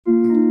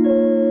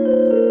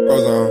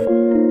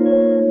on.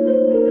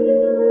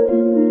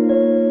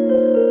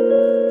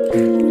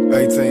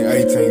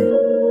 18.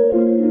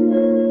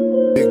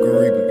 Big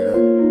Gariba guy.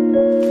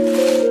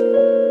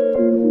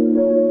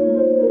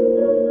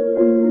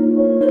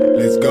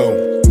 Let's go.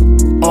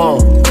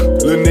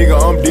 Little nigga,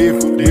 I'm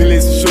different.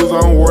 Unreleased shoes,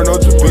 I don't wear no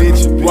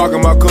bitch.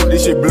 Walking my cup,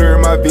 this shit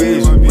blurring my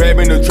vision.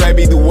 Rapping the trap,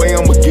 either way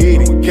I'ma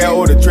get it. Cat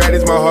or the trap,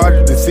 it's my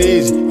hardest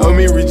decision. I'm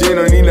in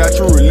Regina, need not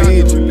true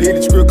religion. Hit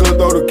the script, cause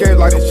throw the cat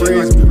like a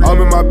frisbee.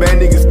 I'm in my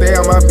band, nigga, stay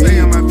on my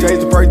bed.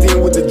 Change the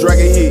protein with the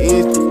dragon, hit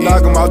instant.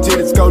 Knock him out to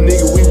the scope,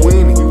 nigga, we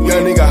winning.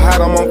 Young nigga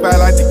hot, I'm on fire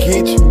like the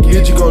kitchen.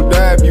 Bitch, you gon'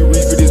 die if you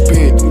reach for this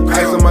pen.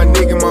 Ice on my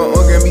nigga, my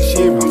uncle got me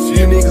shivering.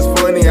 These niggas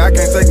funny, I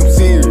can't take them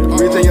serious.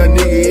 Rich and young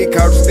nigga, it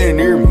couch standing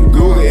near me.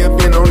 Google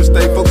FN on the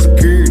state, fuck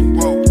security.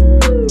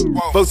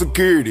 Fuck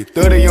security.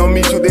 30 on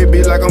me, shoot that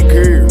bitch like I'm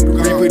cured.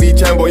 Free for these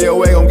chain, boy, your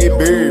way gon' get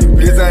buried.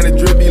 Design a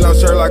drip, long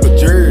shirt like a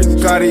jersey.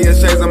 Cartier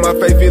shades on my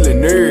face,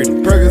 feeling nerdy.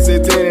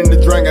 Percocet 10 in the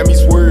drink, got me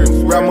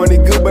swerving. Rap money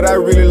good, but I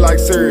really like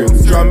syrup.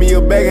 Drop me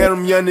a bag, had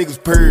them young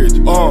niggas purge.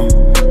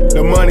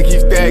 The money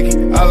keep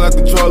stacking. I lost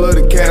control of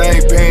the cat, I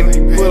ain't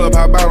panic. Pull up,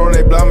 hop out on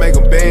that block, make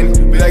them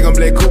bandit. Black on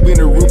black coupe in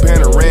the roof,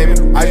 panoramic.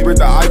 I spread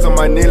the ice on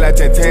my neck like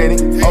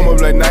Titanic.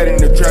 Almost like night in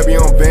the trap, you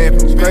on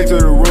vamping. Straight to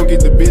the room, get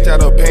the bitch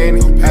out of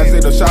panic. I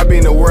said the shop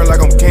in the world like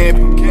I'm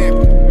camping.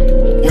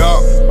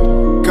 Yup.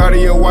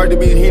 Cartier watch the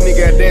bitch, hit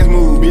nigga got dance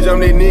move. Bitch, I'm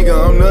that nigga,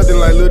 I'm nothing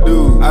like lil'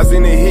 dude. I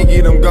seen the hit,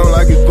 get them gone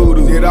like it's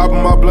voodoo. Hit off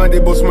of my blunt, they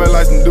both smell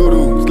like some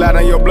doo-doo. Slide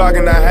on your block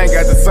and I ain't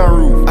got the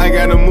sunroof. I ain't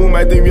got no move,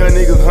 my them young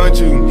niggas hunt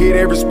you. Hit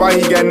every spot,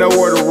 he got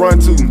nowhere to run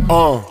to.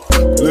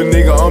 Little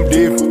nigga, I'm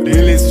different.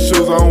 Unreleased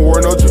shoes, I don't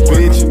wear no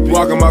bitch.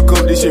 Walking my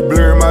cup, this shit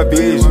blurring my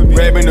vision.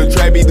 Rapping the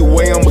trap, either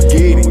way I'ma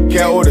get it.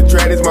 Cat or the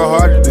trap, it's my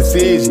hardest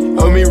decision.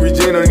 I'm in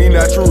Regina, need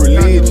not true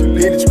religion.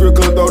 Hit the script,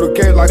 cause throw the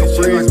cat like a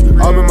frisbee.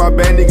 I'm in my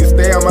band, nigga,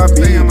 stay on my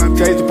bed.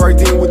 Change the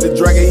protein with the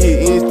dragon,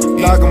 hit instant.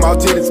 Knock him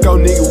out to the scope,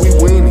 nigga, we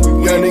winning.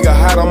 Young nigga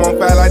hot, I'm on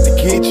fire like the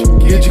kitchen.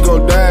 Bitch, you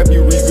gon' die if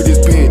you reach for this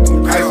pen.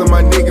 Ice on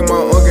my nigga, my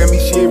uncle got me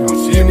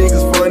shivering. These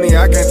niggas funny,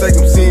 I can't take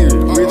them serious.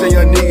 Rich and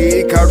young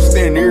nigga, it couch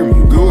standing near me.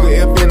 Good